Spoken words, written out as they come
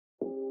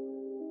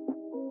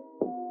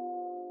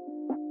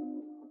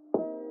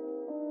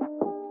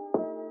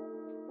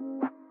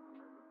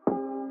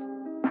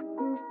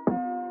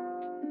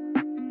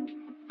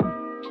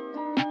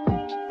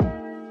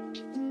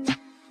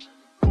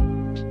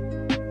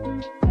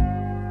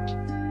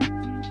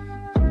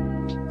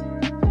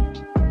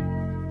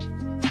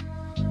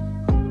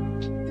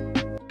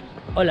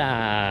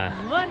Hola!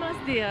 Buenos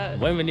dias!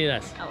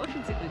 Bienvenidas! And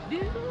welcome to the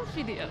new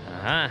video.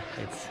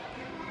 It's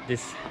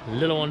this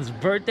little one's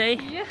birthday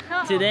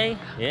today.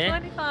 Yeah.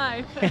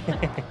 25.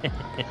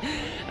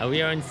 And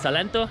we are in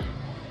Salento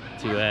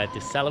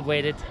to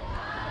celebrate it.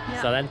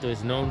 Yeah. Salento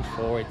is known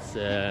for its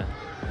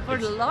For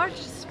the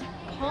largest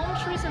palm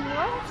trees in the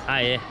world.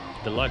 yeah,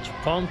 the large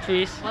palm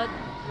trees. But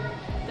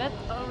that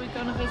are we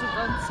gonna visit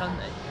on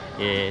Sunday.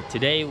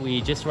 Today we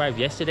just arrived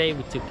yesterday.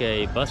 We took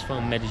a bus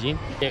from Medellin.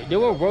 There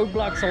were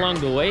roadblocks along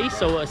the way,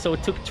 so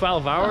it took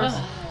 12 hours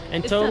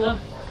in total.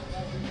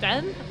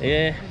 10?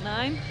 Yeah.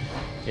 9?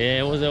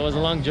 Yeah, it was a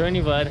long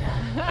journey, but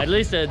at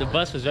least the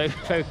bus was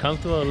very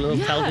comfortable. A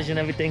little television,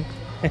 everything.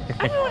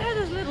 Everyone had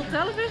this little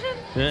television,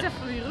 Yeah. except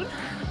for you.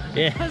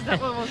 Yeah. Because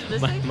that one was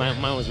missing.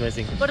 Mine was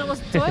missing. But it was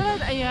a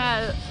toilet and you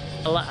had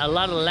A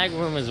lot of leg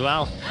room as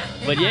well.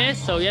 But yeah,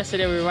 so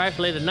yesterday we arrived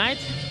late at night,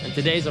 and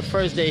today's our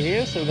first day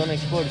here, so we're gonna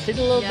explore the city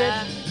a little bit.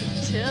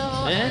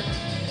 Chill. Yeah.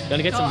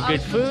 Gonna get Go some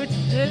good out for food.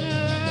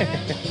 dinner,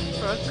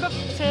 for a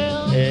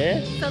cocktail.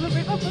 Yeah.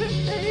 Celebrate my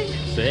birthday.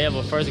 So yeah,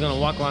 but first we're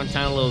gonna walk around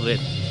town a little bit.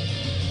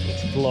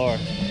 Explore.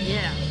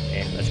 Yeah.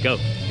 Yeah, let's go.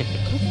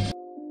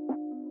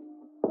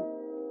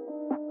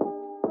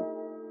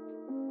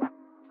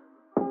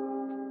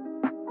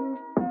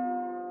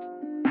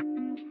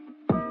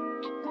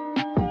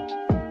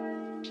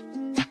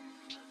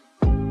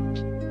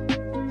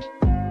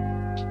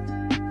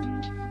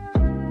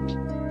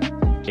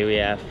 Here we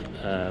have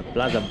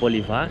Plaza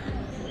Bolivar,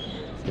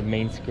 the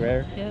main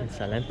square in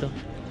Salento.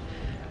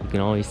 You can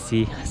always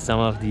see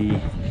some of the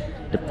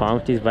palm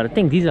trees, but I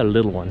think these are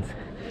little ones.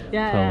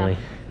 Yeah. Probably.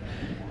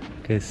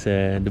 Because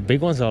the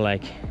big ones are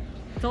like...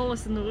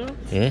 Tallest in the world.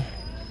 Yeah.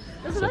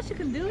 There's a lot you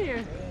can do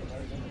here,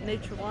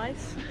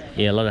 nature-wise.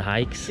 Yeah, a lot of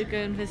hikes. You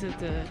can visit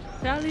the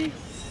valley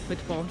with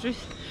palm trees.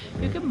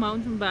 You can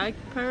mountain bike,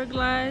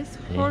 paraglide,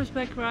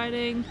 horseback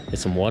riding.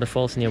 There's some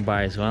waterfalls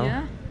nearby as well.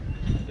 Yeah.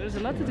 There's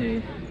a lot to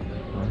do.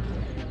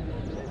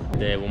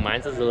 It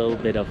reminds us a little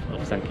bit of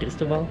San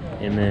Cristobal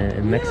in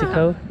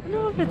Mexico. A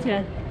little bit,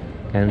 yeah.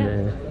 And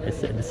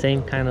it's the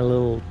same kind of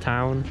little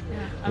town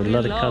with a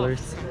lot of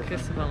colors.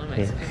 Cristobal in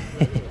Mexico.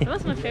 That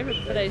was my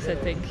favorite place, I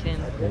think, in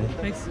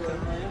Mexico.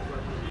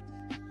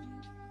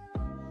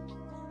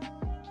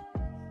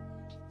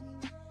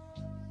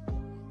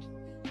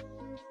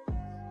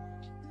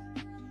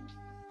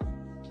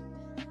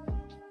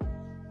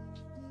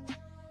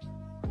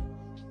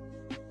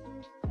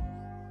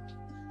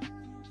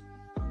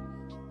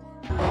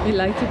 We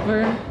like to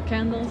burn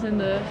candles in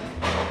the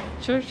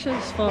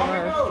churches for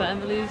our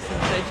families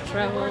and safe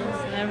travels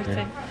and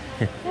everything.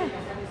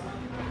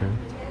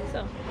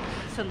 So,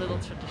 it's a little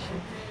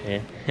tradition.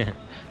 Yeah.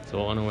 So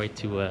we're on our way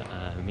to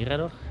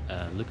Mirador,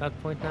 lookout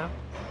point now,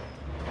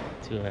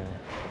 to a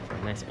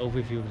nice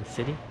overview of the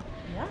city.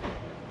 Yeah.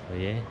 So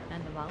yeah.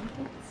 And the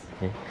mountains.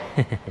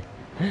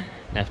 Yeah.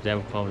 After that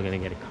we're probably gonna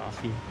get a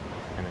coffee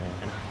and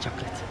a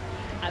chocolate.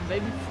 And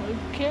maybe some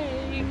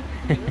cake.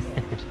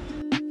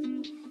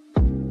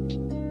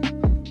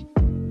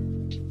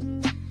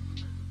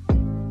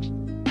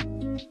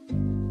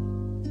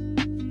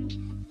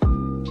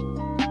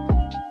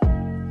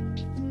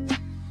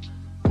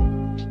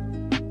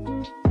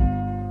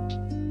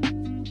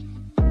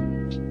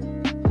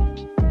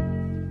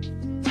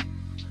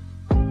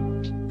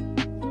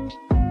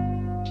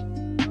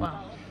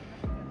 Wow.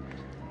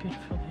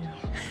 Beautiful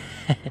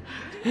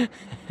view.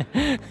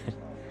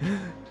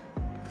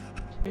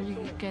 Here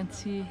you can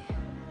see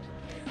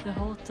the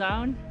whole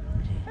town.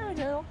 Very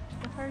little,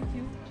 but very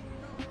cute.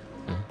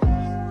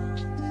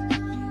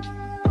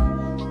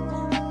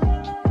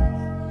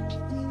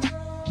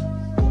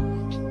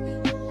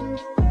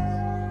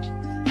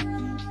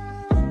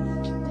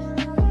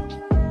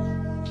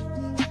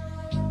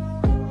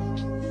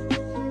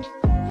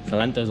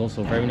 Salento is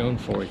also very known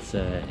for its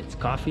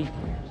coffee.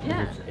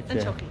 Yeah, It's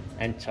and chocolate.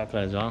 And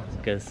chocolate as well,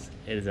 because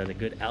it is at a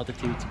good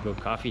altitude to grow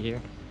coffee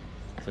here.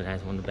 So it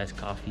has one of the best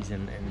coffees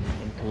in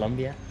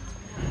Colombia.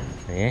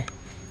 So yeah.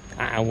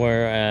 And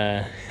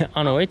we're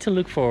on our way to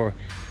look for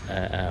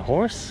a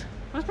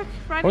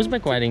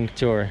horseback riding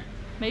tour.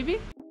 Maybe?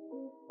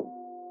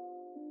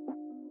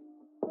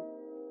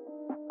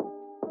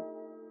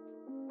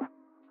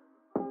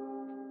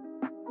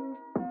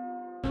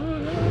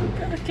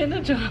 Got a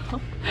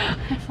kinderjob.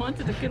 I've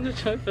wanted a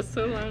kinderjob for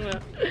so long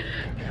now.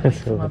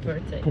 For my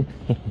birthday.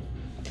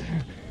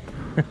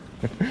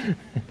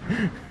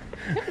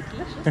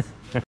 Delicious.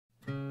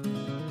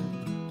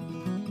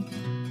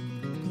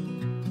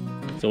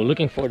 So we're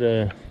looking for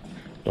the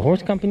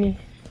horse company.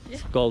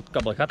 It's called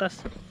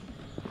Cabalgatas.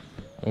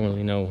 I don't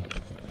really know.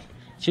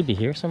 It should be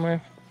here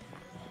somewhere.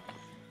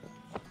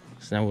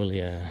 It's not really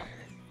a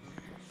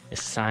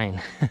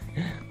sign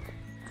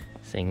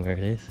saying where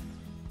it is.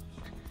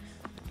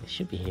 It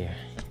should be here.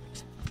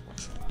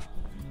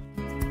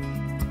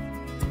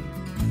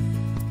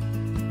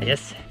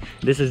 Yes,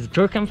 this is the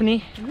tour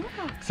company. Yeah.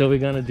 So we're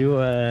gonna do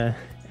a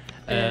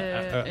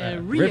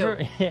Rio.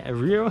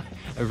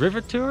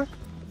 river tour.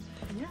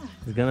 Yeah.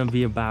 It's gonna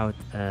be about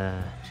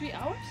 3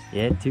 hours?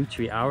 yeah,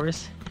 2-3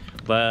 hours.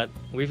 but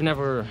we've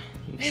never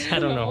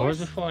sat on a horse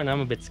before, and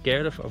I'm a bit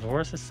scared of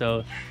horses, so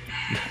it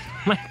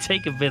might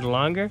take a bit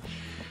longer.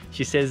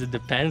 She says it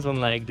depends on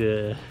like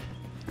the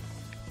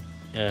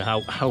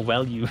how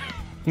well you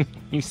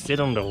you sit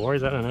on the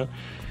horse. I don't know.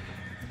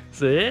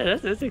 So yeah,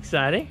 that's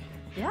exciting.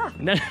 Yeah.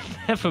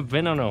 Never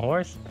been on a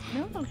horse.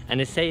 No. And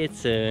they say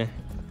it's a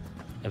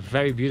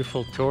very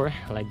beautiful tour,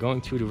 like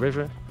going through the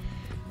river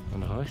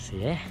on a horse.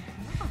 Yeah.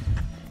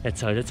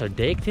 That's our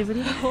day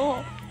activity.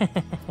 Oh.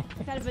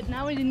 Okay, but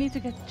now we need to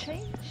get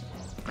changed.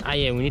 Ah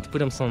yeah, we need to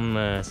put on some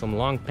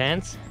long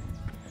pants,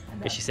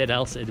 because she said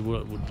else it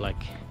would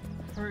like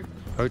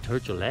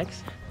hurt your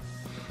legs.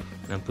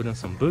 And then put on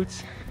some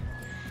boots.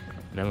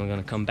 And then we're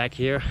gonna come back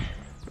here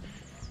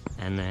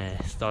and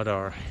start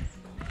our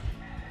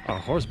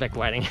horseback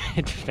riding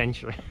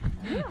adventure.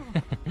 Yeah.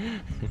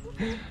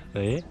 So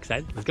yeah,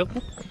 excited. Let's go.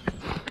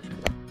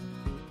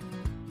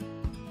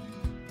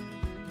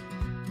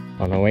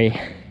 On our way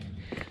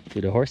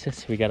to the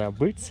horses, we got our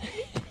boots.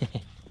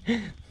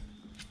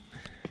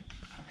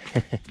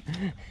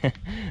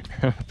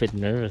 I'm a bit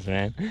nervous,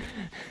 man.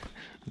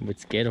 I'm a bit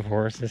scared of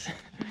horses.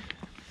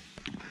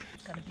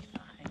 It's gonna be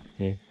fine.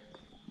 Yeah.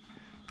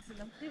 Es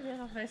la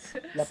primera vez.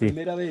 La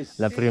primera vez.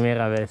 La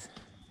primera vez.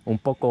 Un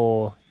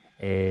poco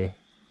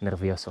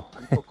nervioso.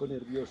 Un poco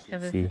nervioso.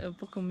 Sí. Un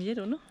poco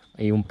miedo, ¿no?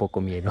 Y un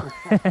poco miedo.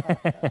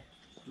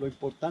 Lo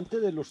importante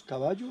de los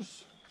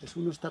caballos es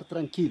uno estar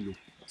tranquilo.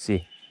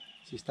 Sí.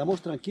 Si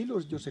estamos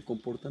tranquilos, ellos se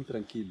comportan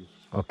tranquilos.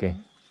 Ok.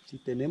 Si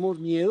tenemos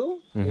miedo,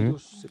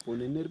 ellos se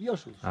ponen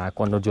nerviosos. Ah,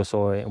 cuando yo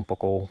soy un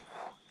poco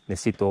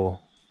necesito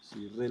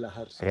Sí,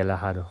 relajarse.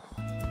 relajado.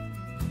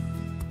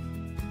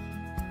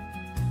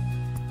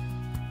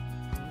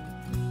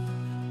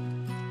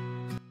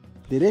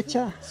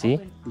 Derecha, Sí,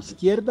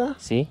 izquierda,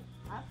 sí,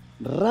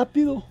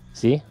 rápido.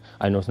 sí.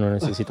 Ay, no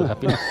necesito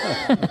rápido.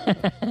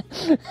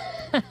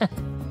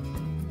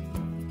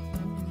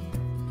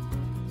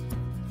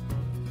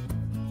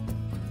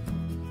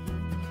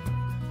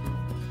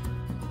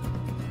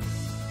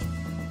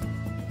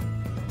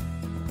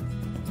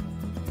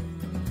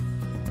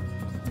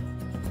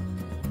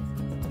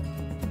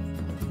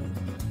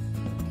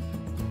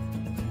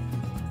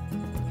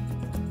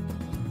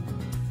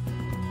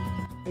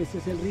 Ese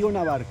es el río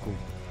Navarco.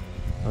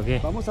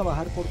 Ok. Vamos a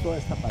bajar por toda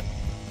esta parte.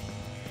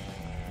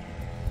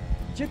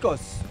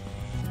 Chicos,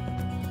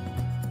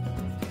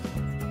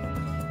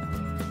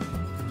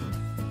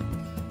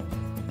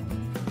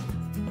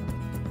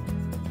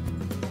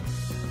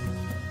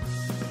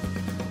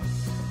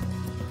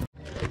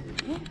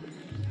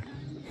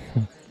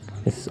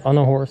 It's on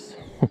a horse.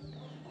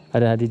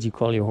 How did you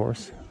call your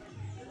horse?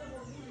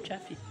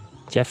 Jeffy.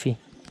 Jeffy.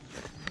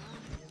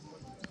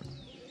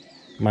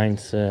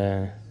 Mine's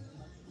Snow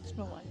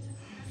White.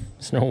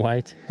 Snow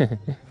White.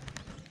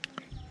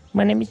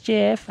 My name is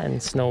Jeff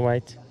and Snow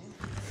White.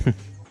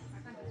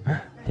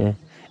 Yeah,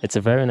 it's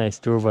a very nice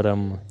tour, but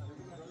I'm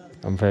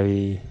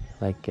very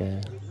like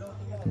a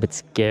bit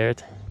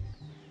scared.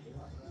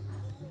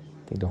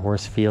 I think the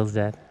horse feels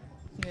that.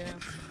 Yeah.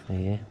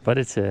 Yeah, but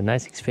it's a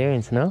nice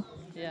experience, no?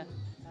 Yeah.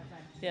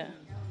 Yeah.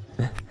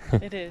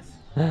 It is.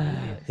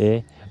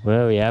 Yeah.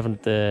 Well, we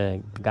haven't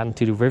gotten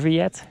to the river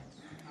yet.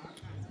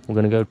 We're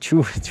gonna go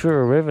through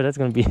a river. That's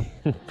gonna be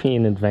be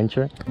an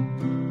adventure.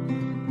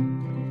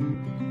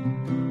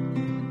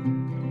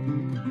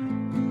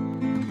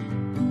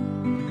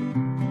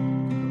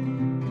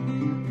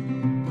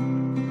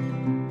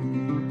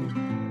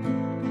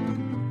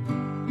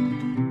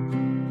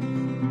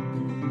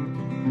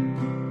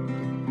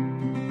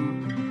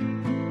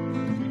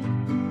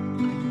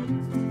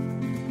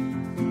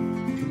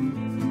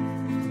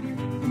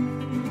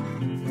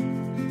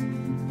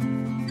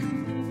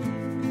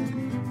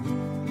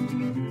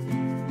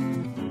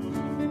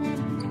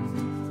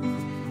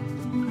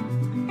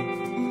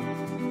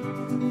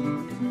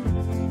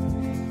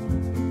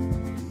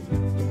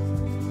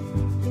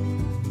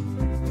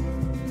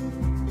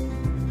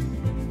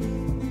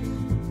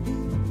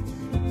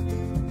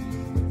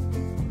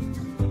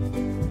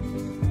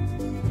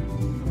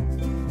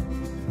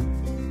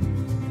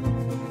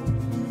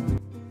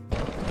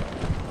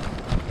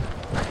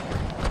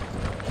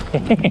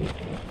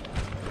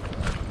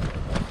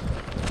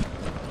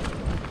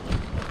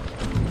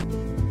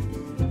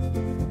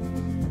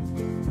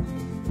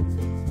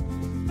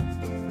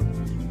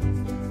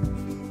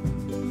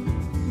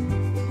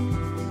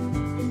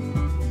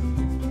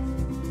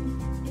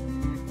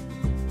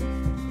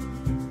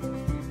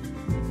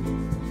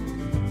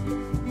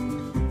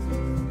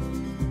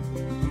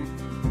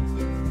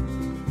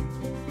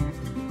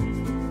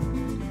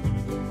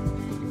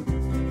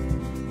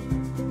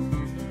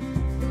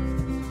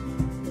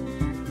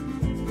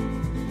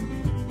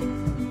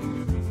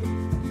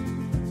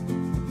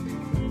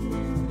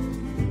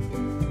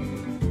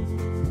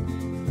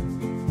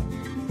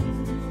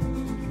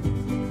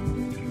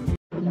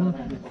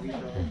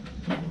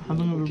 How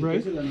long of a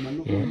road?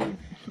 Yeah,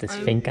 this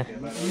finca.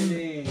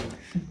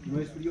 No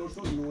es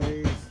brioso, no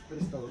es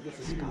prestador de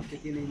pesca, que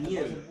tiene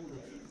miedo.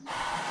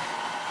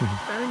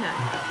 Very nice.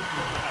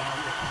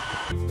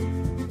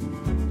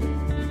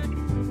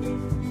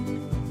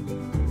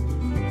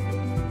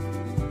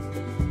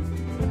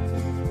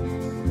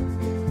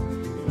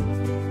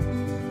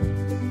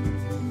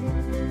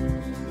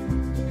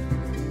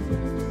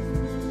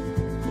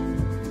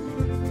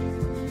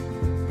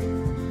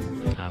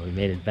 We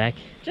made it back.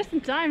 Just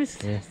in time. It's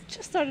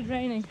just started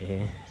raining.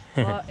 Yeah.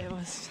 Oh, it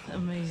was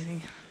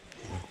amazing.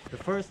 The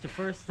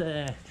first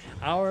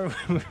hour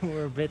we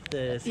were a bit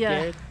scared.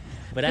 Yeah.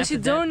 But Because you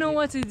don't know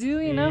what to do,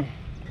 you know?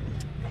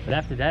 But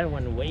after that it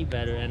went way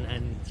better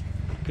and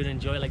could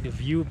enjoy like the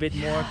view a bit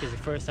more, because the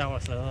first hour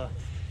was like,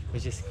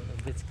 was just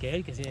a bit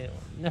scared because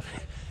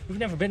we've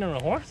never been on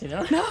a horse, you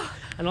know? No.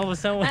 And all of a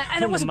sudden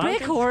And it was a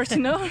big horse,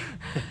 you know?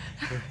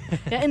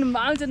 Yeah, in the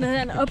mountain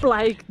and then up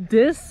like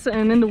this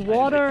and in the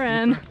water,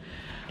 and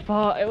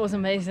oh, it was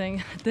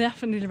amazing.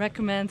 Definitely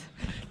recommend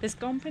this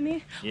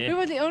company. Yeah. We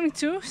were the only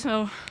two,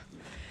 so,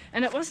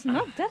 and it was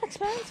not that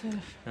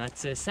expensive.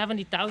 It's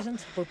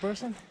 70,000 per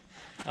person.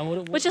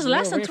 And Which is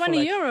less than 20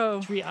 like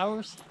euro. 3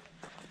 hours.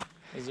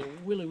 It's a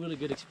really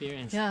good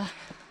experience. Yeah.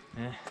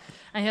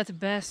 And you had the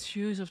best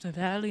views of the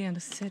valley and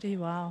the city.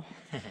 Wow.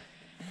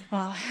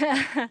 Wow.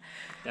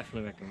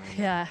 Definitely recommend it.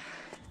 Yeah,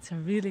 it's a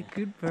really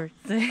good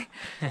birthday.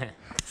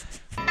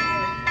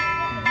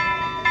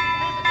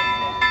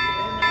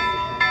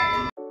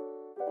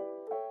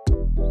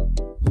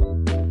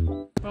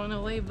 On the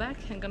way back,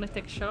 I'm gonna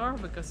take a shower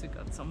because we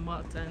got some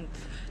mud and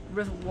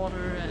river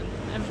water and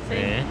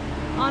everything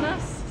on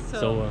us.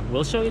 So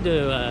we'll show you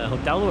the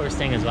hotel we're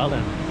staying as well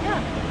then.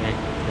 Yeah.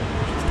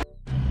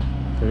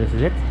 So this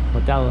is it,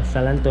 Hotel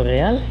Salento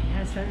Real.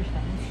 Yeah, it's very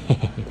fancy.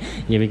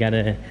 Yeah, we got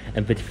a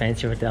bit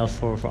fancier hotel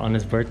for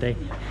Anna's birthday.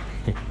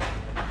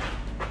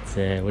 It's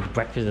with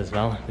breakfast as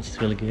well, which is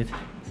really good.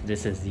 So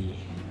this is the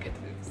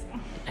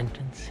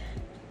entrance.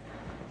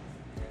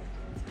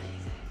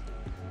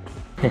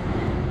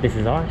 This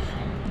is ours.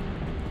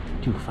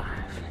 2.5.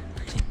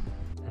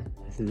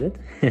 This is it.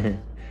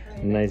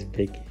 nice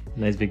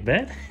big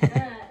bed.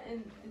 Yeah,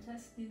 and it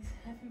has these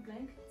heavy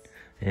blankets.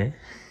 Yeah.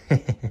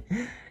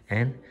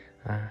 And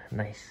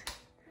nice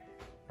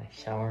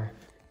shower.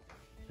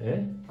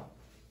 Yeah.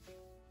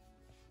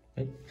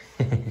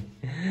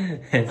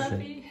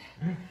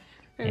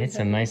 It's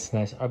a nice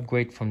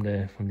upgrade from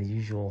the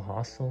usual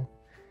hostel.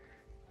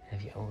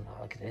 Have you? Oh,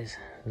 look at this!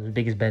 The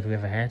biggest bed we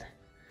ever had.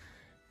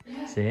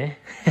 Yeah. See?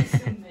 It's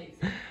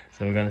amazing.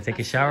 So we're gonna take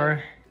a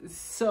shower.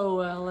 So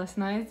well last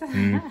night.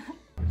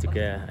 Took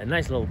a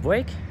nice little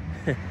break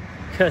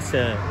because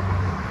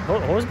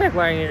horseback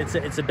riding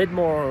it's a bit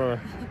more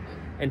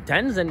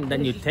intense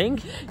than you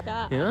think.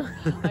 Yeah. You know?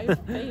 I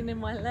have pain in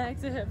my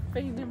legs. I have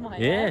pain in my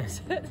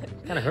abs.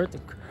 Kind of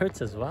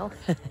hurts as well.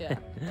 Yeah,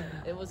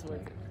 it was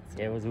worth it.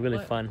 Yeah, it was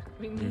really fun.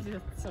 We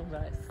needed some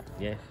rest.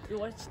 Yeah. You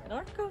watched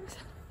Narcos?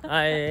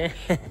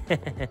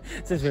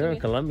 Since we're in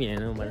Colombia, you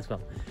know, might as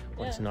well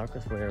watch Yeah.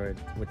 Narcos where it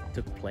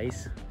took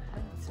place.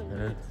 It's so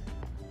good.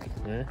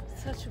 Yeah.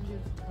 Such a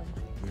beautiful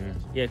country.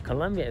 Yeah,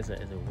 Colombia is a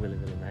really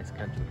nice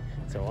country.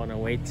 So on our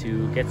way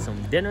to get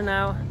some dinner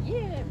now.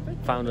 Yeah.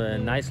 Found a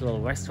nice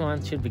little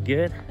restaurant, should be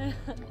good.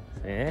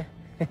 Yeah.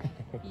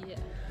 Yeah.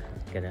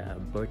 Get a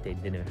birthday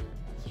dinner.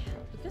 Yeah,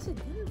 because I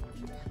didn't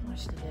eat that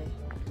much today.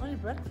 Only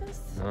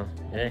breakfast Oh,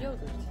 and yeah.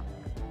 yogurt.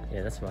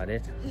 Yeah, that's about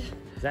it.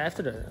 I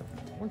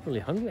wasn't really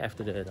hungry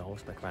after the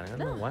horseback riding. I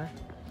don't know why.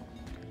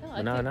 No,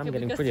 But now I'm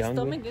getting pretty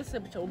hungry. The stomach is a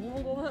bit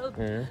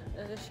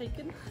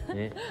shaken.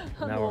 Yeah.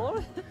 on the Now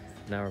wall.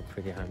 we're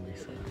pretty hungry,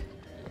 so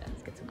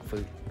let's get some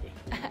food.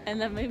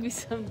 And then maybe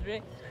some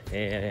drink.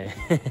 Yeah.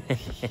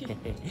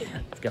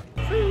 Let's go.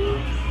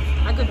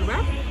 I got a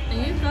wrap,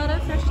 and you got a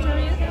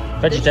vegetarian?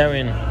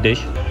 Vegetarian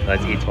dish.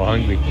 Let's eat, we're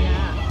hungry.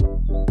 Yeah.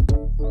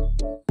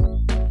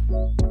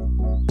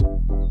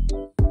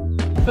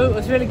 Food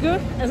was really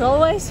good, as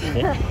always.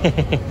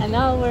 And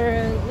now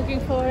we're looking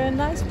for a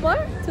nice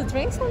bar to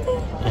drink something,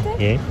 I think.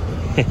 Yeah.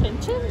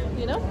 And chill,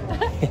 you know?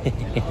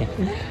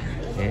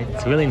 Yeah,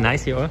 it's really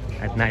nice here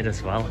at night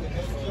as well.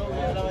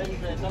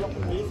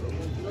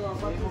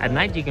 At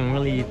night you can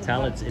really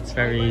tell it's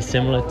very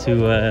similar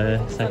to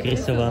San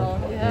Cristobal.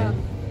 Yeah.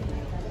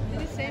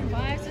 The same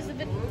vibes, it's a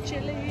bit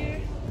chilly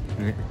here.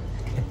 Yeah.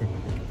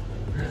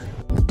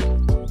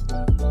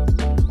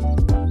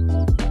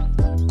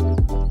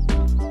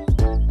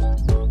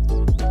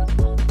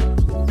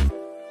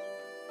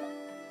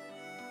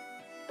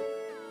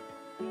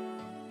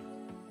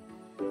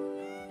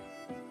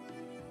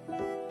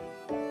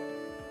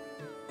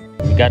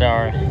 We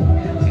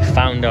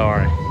found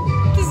our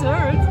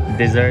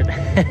dessert.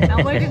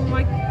 Now waiting for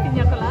my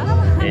pina colada.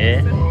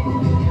 Yeah.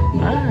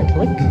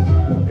 Look.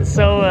 It's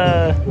so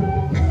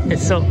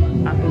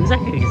hoe zeg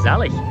je,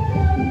 gezellig.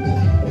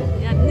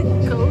 Yeah,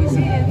 it's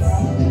cozy, it's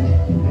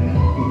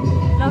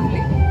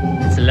lovely.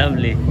 It's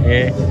lovely.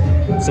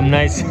 Yeah. Some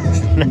nice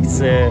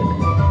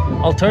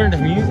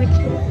alternative music.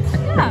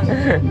 Yeah,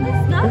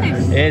 it's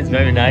nice. Yeah, it's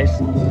very nice.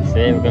 So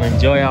yeah, we're gonna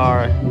enjoy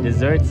our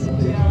desserts.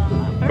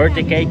 Yeah,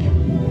 Birthday cake.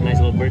 Nice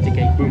little birthday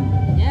cake. Boom.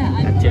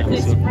 Yeah, and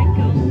birthday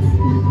sprinkles.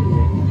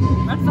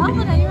 Wat valt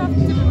er dan? You have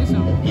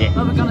tiramisu.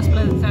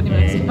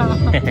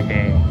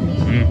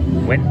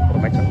 When? Oh,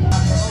 my God.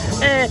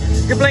 Hey,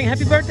 you're playing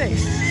Happy Birthday.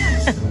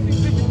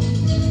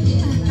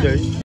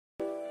 Okay.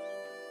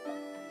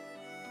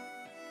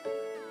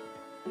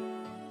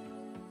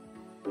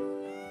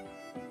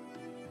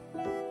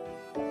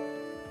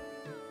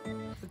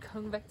 We're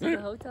going back to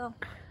the hotel.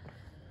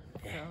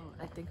 So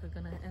I think we're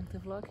gonna end the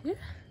vlog here.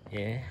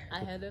 Yeah. I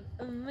had an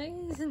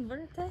amazing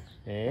birthday.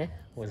 Yeah.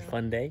 Was a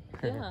fun day.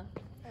 Yeah,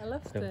 I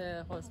love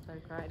the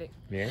horseback riding.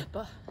 Yeah.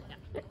 But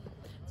yeah,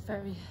 it's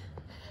very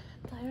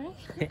tiring.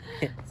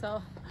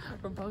 So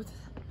we're both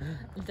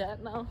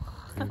dead now.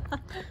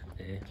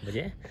 But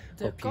yeah.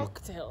 The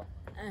cocktail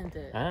and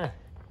the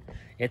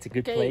It's a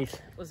good cake place.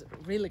 was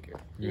really good.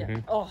 Yeah.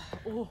 Mhm.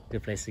 Oh.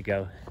 Good place to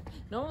go.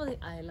 Normally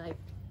I like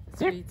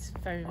sweets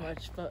very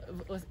much, but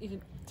it was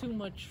even too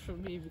much for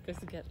me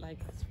because you get like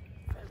this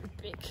very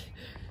big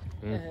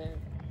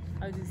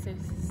how do you say,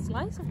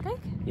 slice of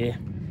cake? Yeah.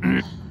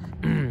 It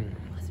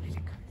was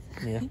really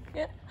good. Yeah.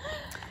 Yeah.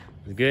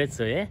 It was good.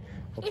 So yeah.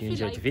 Hope If you you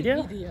enjoyed like the video.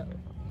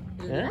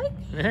 like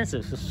Yeah.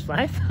 So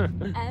subscribe.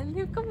 and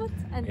leave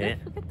comments and Yeah.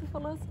 don't forget to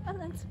follow us on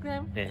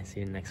Instagram. Yeah. See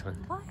you in the next one.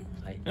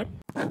 Bye.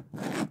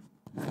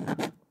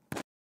 Bye.